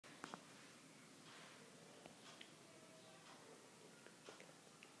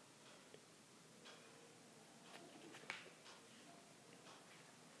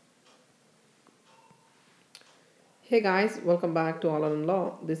Hey guys, welcome back to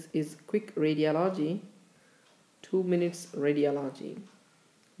allornonelaw. This is quick radiology, 2 minutes radiology.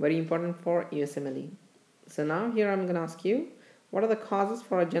 Very important for USMLE. So now here I'm going to ask you, what are the causes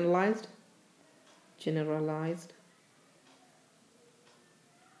for a generalized,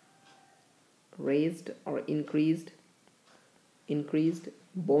 raised or increased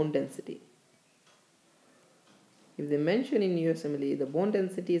bone density? If they mention in USMLE the bone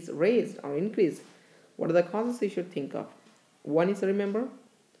density is raised or increased, what are the causes you should think of? One is, remember,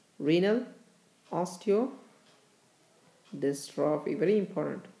 renal osteodystrophy, very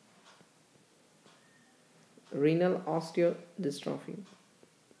important. Renal osteodystrophy.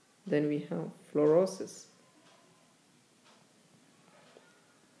 Then we have fluorosis.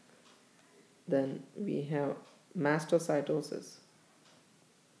 Then we have mastocytosis.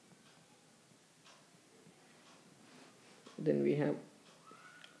 Then we have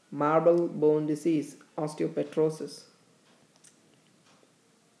marble bone disease, osteopetrosis.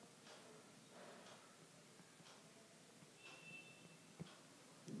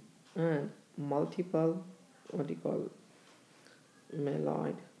 And multiple,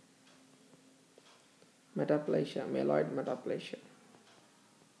 myeloid metaplasia.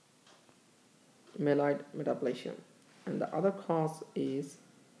 And the other cause is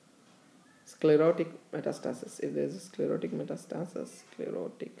sclerotic metastasis. If there is a sclerotic metastasis.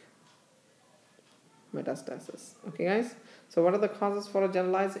 Okay guys, so what are the causes for a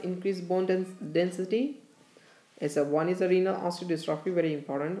generalized increased bone density? One is a renal osteodystrophy, very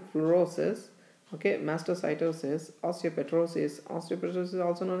important, fluorosis, okay, mastocytosis, osteopetrosis is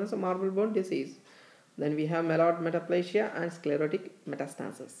also known as a marble bone disease. Then we have myeloid metaplasia and sclerotic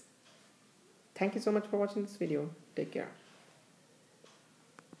metastasis. Thank you so much for watching this video. Take care.